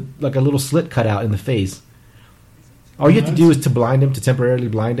with a little slit cut out in the face. All you have to do is to temporarily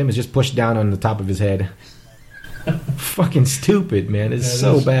blind him is just push down on the top of his head. Fucking stupid, man. It's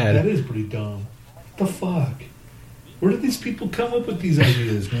so bad. That is pretty dumb. What the fuck? Where did these people come up with these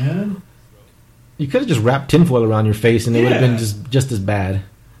ideas, man? You could have just wrapped tinfoil around your face and it would have been just as bad.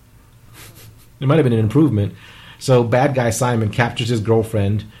 It might have been an improvement. So bad guy Simon captures his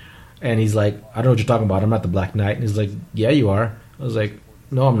girlfriend and he's like, I don't know what you're talking about. I'm not the Black Knight. And he's like, yeah, you are. I was like,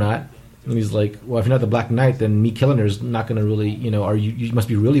 no, I'm not. And he's like, well, if you're not the Black Knight, then me killing her is not going to really, you must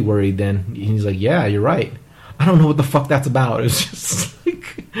be really worried then. And he's like, yeah, you're right. I don't know what the fuck that's about. It's just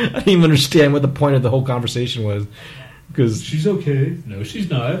like, I didn't even understand what the point of the whole conversation was. Because she's okay. No, she's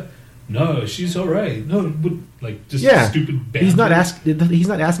not. No, she's all right. No, but just stupid banter. He's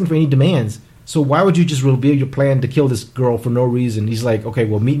not asking for any demands. So why would you just reveal your plan to kill this girl for no reason? He's like, okay,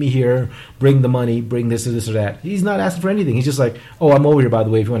 well, meet me here, bring the money, bring this or this or that. He's not asking for anything. He's just like, oh, I'm over here, by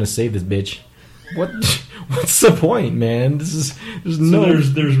the way, if you want to save this bitch. What's the point, man? There's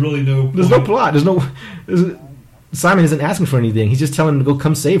really no point. There's no plot. Simon isn't asking for anything. He's just telling him to go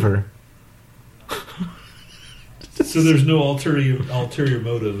come save her. So there's no ulterior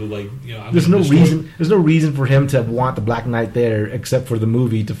motive. There's no reason. There's no reason for him to want the Black Knight there, except for the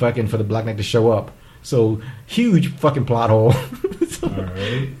movie for the Black Knight to show up. So huge fucking plot hole. All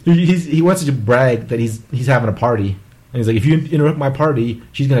right. He wants to brag that he's having a party, and he's like, if you interrupt my party,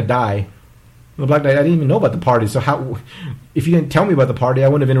 she's gonna die. The Black Knight, I didn't even know about the party. So if you didn't tell me about the party, I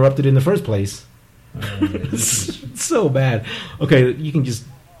wouldn't have interrupted it in the first place. It's so bad. Okay, you can just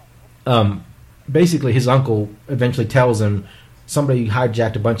basically his uncle eventually tells him somebody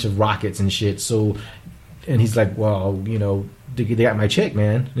hijacked a bunch of rockets and shit. So, and he's like, well, they got my chick,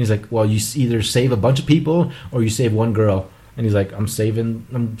 man. And he's like, well, you either save a bunch of people or you save one girl. And he's like, I'm saving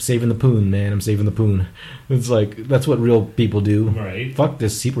the poon, man. I'm saving the poon. It's like, that's what real people do. Right. Fuck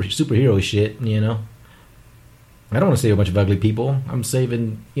this superhero shit, I don't want to save a bunch of ugly people. I'm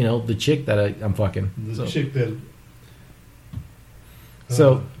saving, the chick that I'm fucking. Chick that...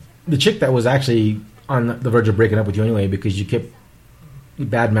 So, the chick that was actually on the verge of breaking up with you anyway because you kept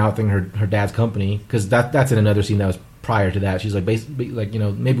bad-mouthing her dad's company, because that's in another scene that was prior to that. She's like, basically,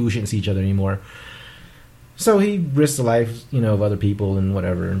 maybe we shouldn't see each other anymore. So he risks the life, of other people and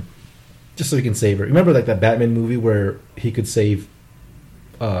whatever, just so he can save her. Remember, that Batman movie where he could save,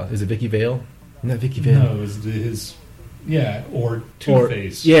 is it Vicky Vale? Isn't that Vicky Vale? No, it was his... Yeah, or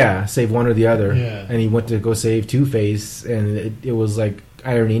Two-Face. Yeah, save one or the other. Yeah. And he went to go save Two-Face, and it was like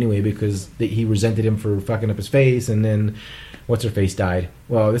irony anyway, because he resented him for fucking up his face, and then what's-her-face died.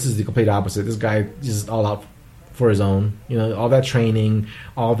 Well, this is the complete opposite. This guy is all out for his own. All that training,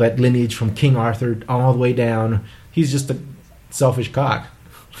 all that lineage from King Arthur all the way down. He's just a selfish cock.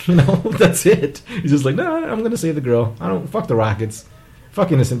 That's it. He's just like, no, I'm going to save the girl. I don't... Fuck the rockets.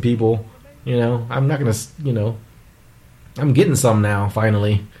 Fuck innocent people. I'm not going to... I'm getting some now,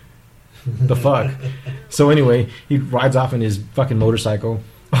 finally. The fuck? So anyway, he rides off in his fucking motorcycle.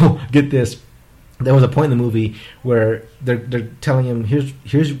 Oh, get this. There was a point in the movie where they're telling him,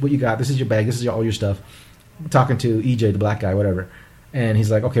 here's what you got. This is your bag. This is all your stuff. Talking to EJ, the black guy, whatever. And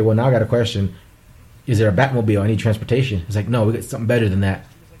he's like, okay, well, now I got a question. Is there a Batmobile? I need transportation. He's like, no, we got something better than that.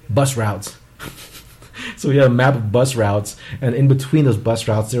 Bus routes. So we had a map of bus routes, and in between those bus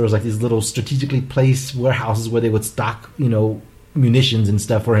routes, there was like these little strategically placed warehouses where they would stock, munitions and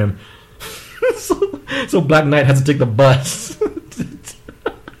stuff for him. so Black Knight has to take the bus.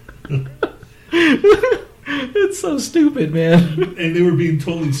 It's so stupid, man. And they were being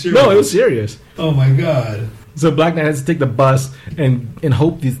totally serious. No, it was serious. Oh my god. So Black Knight has to take the bus and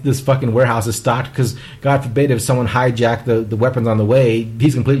hope this fucking warehouse is stocked because God forbid if someone hijacked the weapons on the way,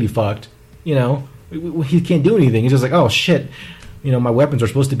 he's completely fucked. You know, he can't do anything. He's just like, oh shit, you know, my weapons are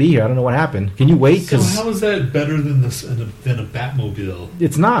supposed to be here. I don't know what happened. Can you wait? So how is that better than a Batmobile?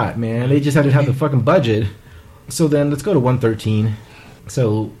 It's not, man. They just had to have the fucking budget. So then let's go to 113.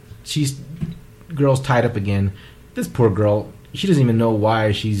 So girl's tied up again. This poor girl, she doesn't even know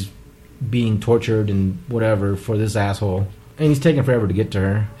why she's being tortured and whatever for this asshole, and he's taking forever to get to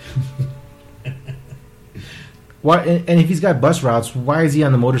her. Why? And if he's got bus routes, why is he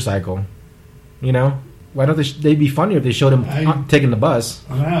on the motorcycle? You know, why don't they'd be funnier if they showed him taking the bus?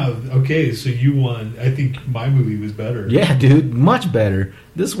 Wow. Okay, so you won. I think my movie was better. Yeah, dude, much better.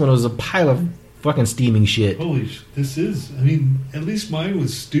 This one was a pile of fucking steaming shit. Holy this is. I mean, at least mine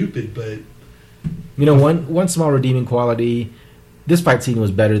was stupid, but you know, one small redeeming quality. This fight scene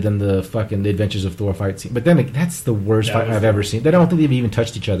was better than the fucking The Adventures of Thor fight scene. But then that's the worst fight I've ever seen. I don't think they've even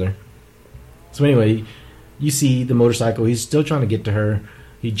touched each other. So anyway, you see the motorcycle. He's still trying to get to her.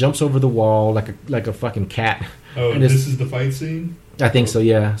 He jumps over the wall like a fucking cat. Oh, and this is the fight scene? I think so,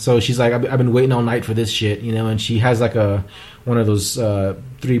 yeah. So she's like, I've been waiting all night for this shit, you know. And she has like one of those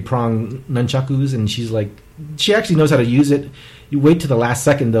 3-prong nunchakus. And she's like, she actually knows how to use it. You wait to the last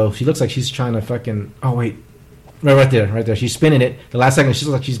second, though. She looks like she's trying to fucking... Oh, wait. Right there. She's spinning it. The last second, she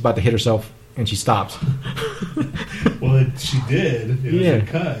looks like she's about to hit herself, and she stops. Well, she did. It was a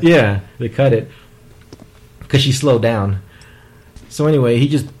cut. Yeah, they cut it because she slowed down. So anyway, he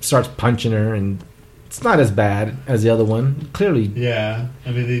just starts punching her, and it's not as bad as the other one. Clearly, yeah.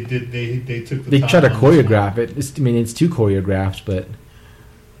 I mean, they did. They took. They try to choreograph it. It's too choreographed, but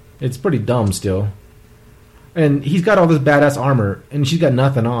it's pretty dumb still. And he's got all this badass armor, and she's got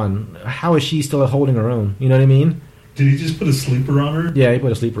nothing on. How is she still holding her own? You know what I mean? Did he just put a sleeper on her? Yeah, he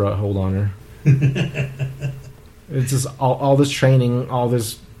put a sleeper hold on her. It's just all this training, all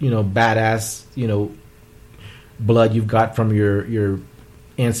this, you know, badass, you know, blood you've got from your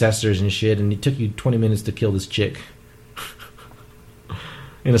ancestors and shit, and it took you 20 minutes to kill this chick.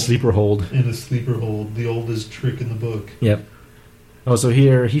 In a sleeper hold. The oldest trick in the book. Yep. Oh, so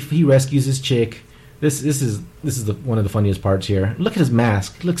here, he rescues this chick. This is one of the funniest parts here. Look at his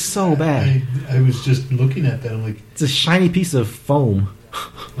mask. It looks so bad. I was just looking at that. I'm like, it's a shiny piece of foam.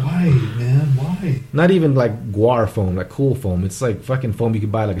 Why, man? Why? Not even like guar foam, like cool foam. It's like fucking foam you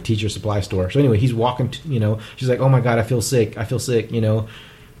could buy at like a teacher supply store. So anyway, he's walking. You know, she's like, "Oh my god, I feel sick. You know.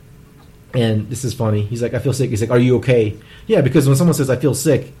 And this is funny. He's like, "I feel sick." He's like, "Are you okay?" Yeah, because when someone says, "I feel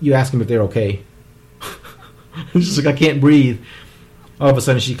sick," you ask them if they're okay. She's like, "I can't breathe." All of a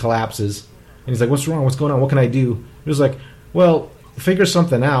sudden, she collapses. And he's like, "What's wrong? What's going on? What can I do?" He was like, "Well, figure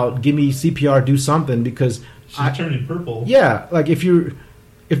something out. Give me CPR. Do something because she's turning purple." Yeah, like if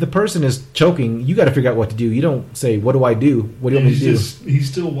the person is choking, you got to figure out what to do. You don't say, "What do I do? What do you want me to do?"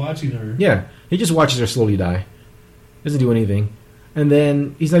 He's still watching her. Yeah, he just watches her slowly die. Doesn't do anything, and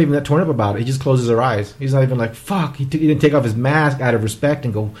then he's not even that torn up about it. He just closes her eyes. He's not even like, "Fuck." He didn't take off his mask out of respect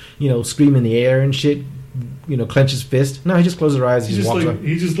and go, you know, scream in the air and shit. You know, clench his fist. No, he just closes her eyes. He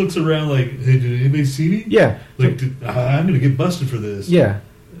just looks around like, "Hey, did anybody see me?" Yeah, like I'm going to get busted for this. Yeah,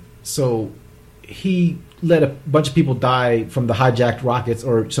 so he let a bunch of people die from the hijacked rockets,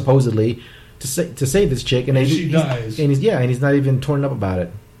 or supposedly to save this chick, and she dies. And he's not even torn up about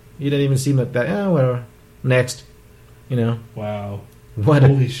it. He didn't even seem like that. Oh, whatever. Next, you know. Wow.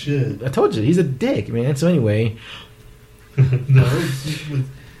 Holy shit! I told you, he's a dick, man. So anyway, no.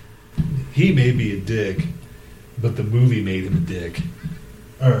 He may be a dick, but the movie made him a dick.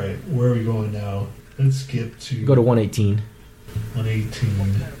 All right, where are we going now? Let's skip to... Go to 118.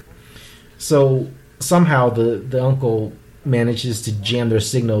 118. So, somehow the uncle manages to jam their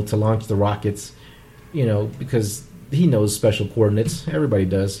signal to launch the rockets, you know, because he knows special coordinates. Everybody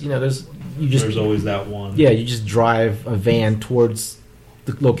does. You know, there's always that one. Yeah, you just drive a van towards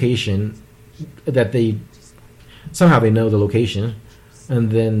the location that somehow they know the location. And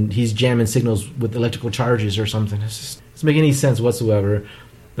then he's jamming signals with electrical charges or something. It doesn't make any sense whatsoever.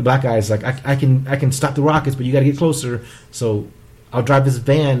 The black guy's like, I can stop the rockets, but you got to get closer. So I'll drive this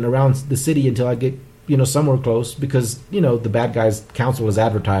van around the city until I get, you know, somewhere close, because, you know, the bad guy's council is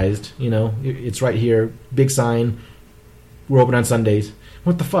advertised. You know, it's right here, big sign. We're open on Sundays.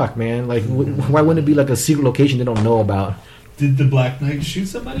 What the fuck, man? Like, why wouldn't it be like a secret location they don't know about? Did the Black Knight shoot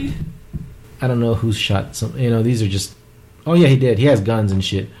somebody? I don't know who's shot some. You know, these are just. Oh, yeah, he did. He has guns and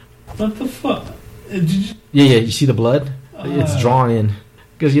shit. What the fuck? Did you... Yeah, you see the blood? It's drawn in.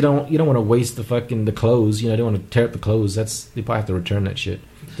 Because you don't want to waste the clothes. You know, you don't want to tear up the clothes. They probably have to return that shit.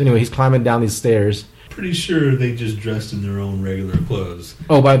 So anyway, he's climbing down these stairs. Pretty sure they just dressed in their own regular clothes.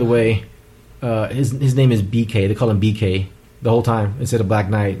 Oh, by the way, his name is BK. They call him BK the whole time instead of Black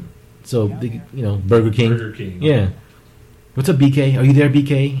Knight. So, Burger King. Burger King. Yeah. What's up, BK? Are you there,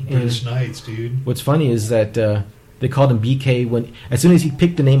 BK? British Knights, dude. What's funny is that they called him BK as soon as he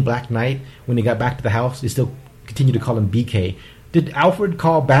picked the name Black Knight, when he got back to the house, they still continued to call him BK. Did Alfred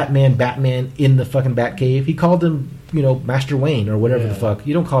call Batman in the fucking Batcave? He called him, Master Wayne or whatever the fuck.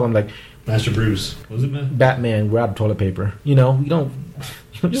 You don't call him like Master Bruce. Was it Batman? We're out of toilet paper. You don't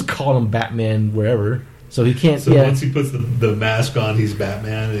just call him Batman wherever. So he can't. So once he puts the mask on, he's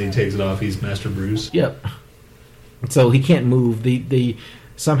Batman, and he takes it off, he's Master Bruce. Yep. So he can't move. They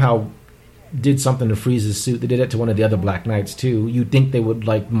somehow did something to freeze his suit. They did it to one of the other Black Knights too. You'd think they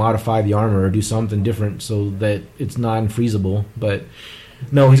would modify the armor or do something different so that it's non-freezable, but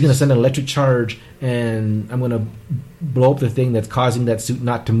no, he's going to send an electric charge, and I'm going to blow up the thing that's causing that suit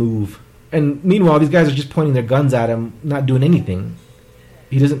not to move. And meanwhile, these guys are just pointing their guns at him, not doing anything.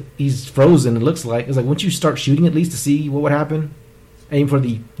 He's frozen, it looks like. It's like, once you start shooting at least to see what would happen, aim for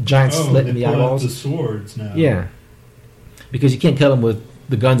the giant slit in the eyeballs. The swords now. Yeah. Because you can't kill him with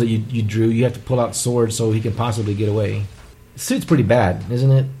the guns that you drew. You have to pull out swords so he can possibly get away. The suit's pretty bad, isn't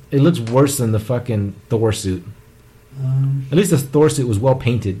it? It looks worse than the fucking Thor suit. At least the Thor suit was well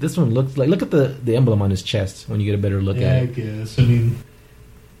painted. This one looks like... Look at the emblem on his chest when you get a better look at it. Yeah, I guess. I mean...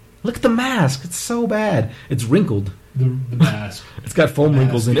 Look at the mask. It's so bad. It's wrinkled. The mask. It's got foam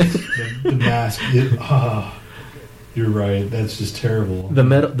wrinkles in it. The mask. You're right. That's just terrible.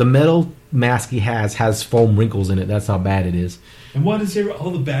 The metal mask he has foam wrinkles in it. That's how bad it is. And why does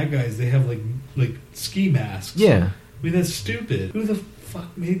all the bad guys, they have like ski masks? Yeah. I mean, that's stupid. Who the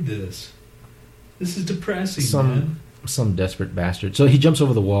fuck made this? This is depressing, man. Some desperate bastard. So he jumps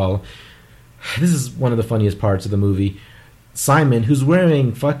over the wall. This is one of the funniest parts of the movie. Simon, who's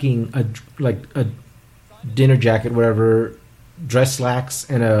wearing fucking a dinner jacket, whatever, dress slacks,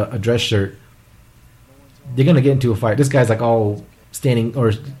 and a dress shirt. They're gonna get into a fight. This guy's all standing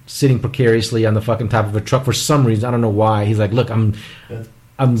or sitting precariously on the fucking top of a truck for some reason. I don't know why. He's like, look, I'm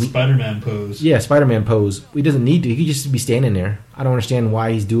Spider-Man pose. Yeah, Spider-Man pose. He doesn't need to. He could just be standing there. I don't understand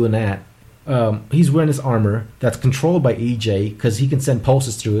why he's doing that. He's wearing this armor that's controlled by EJ because he can send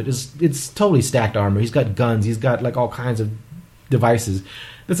pulses through it. It's totally stacked armor. He's got guns. He's got all kinds of devices.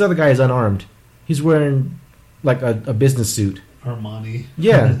 This other guy is unarmed. He's wearing a business suit. Armani.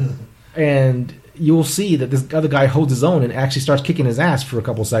 Yeah. And you'll see that this other guy holds his own and actually starts kicking his ass for a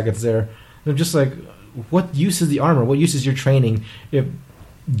couple seconds there. And I'm just like, what use is the armor? What use is your training if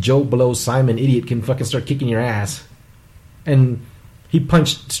Joe Blow Simon idiot can fucking start kicking your ass? And he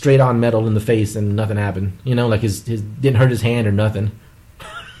punched straight on metal in the face and nothing happened. His didn't hurt his hand or nothing.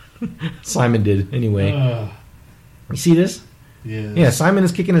 Simon did anyway. You see this? Yes. Yeah, Simon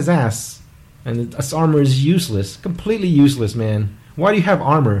is kicking his ass, and this armor is useless, completely useless, man. Why do you have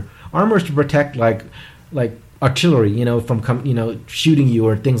armor? Armor is to protect like artillery, from shooting you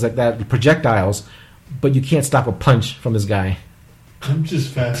or things like that, projectiles. But you can't stop a punch from this guy. I'm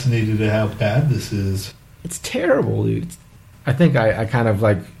just fascinated at how bad this is. It's terrible, dude. I think I kind of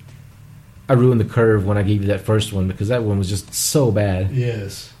I ruined the curve when I gave you that first one because that one was just so bad.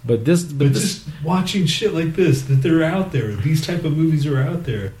 Yes. But just watching shit like this, that they're out there. These type of movies are out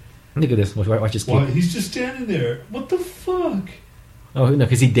there. Look at this. Watch this kid. He's just standing there. What the fuck? Oh, no,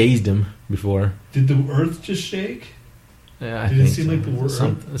 because he dazed him before. Did the earth just shake? Yeah, Did it seem like the word?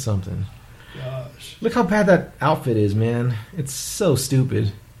 Something. Gosh. Look how bad that outfit is, man. It's so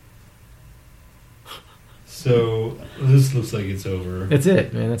stupid. So, this looks like it's over. That's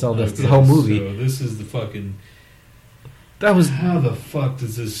it, man. That's all. That's the whole movie. So, this is the fucking... How the fuck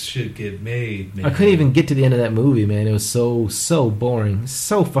does this shit get made, man? I couldn't even get to the end of that movie, man. It was so boring.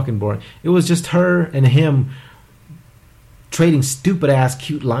 So fucking boring. It was just her and him trading stupid-ass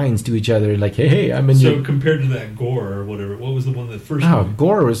cute lines to each other. Like, hey, I'm in your... So, compared to that Gore or whatever, what was the one that first... Oh,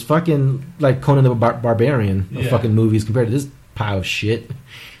 Gore was fucking like Conan the Barbarian of fucking movies compared to this pile of shit.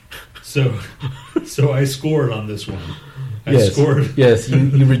 So I scored on this one. I scored. Yes,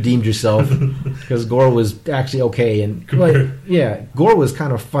 you redeemed yourself because Gore was actually okay, and Gore was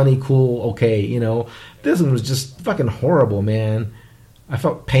kind of funny, cool, okay. This one was just fucking horrible, man. I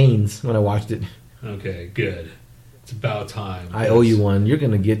felt pains when I watched it. Okay, good. It's about time. I owe you one. You're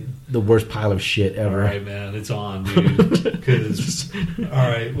going to get the worst pile of shit ever. All right, man. It's on, dude. 'Cause, all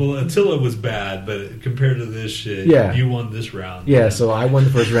right. Well, Attila was bad, but compared to this shit, you won this round. Yeah, man. So I won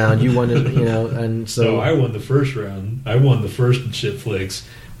the first round. You won it, and so... No, I won the first round. I won the first Shitflix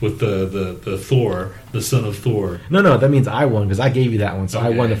with the Thor, the son of Thor. No, that means I won because I gave you that one, so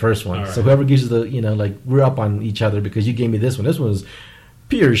I won the first one. Right. So whoever gives you the, we're up on each other because you gave me this one. This one was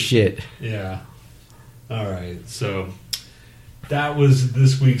pure shit. Yeah. All right, so that was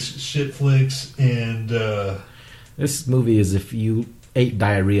this week's Shitflix, and this movie is if you ate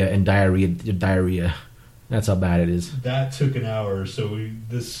diarrhea and diarrhea. That's how bad it is. That took an hour, so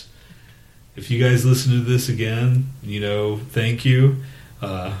if you guys listen to this again, thank you.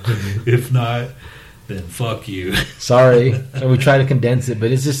 If not, then fuck you. Sorry, and we try to condense it,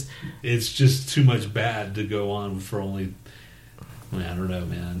 but it's just too much bad to go on for only. I don't know,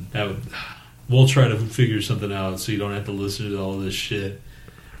 man. We'll try to figure something out so you don't have to listen to all this shit.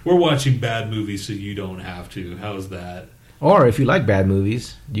 We're watching bad movies so you don't have to. How's that? Or if you like bad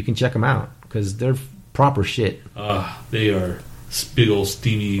movies, you can check them out because they're proper shit. They are big old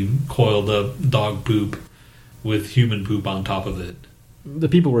steamy, coiled up dog poop with human poop on top of it. The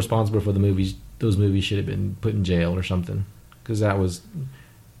people responsible for those movies should have been put in jail or something because that was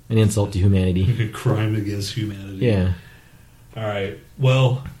an insult to humanity. A crime against humanity. Yeah. All right.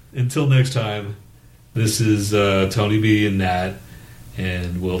 Well... Until next time, this is Tony B and Nat,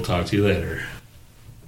 and we'll talk to you later.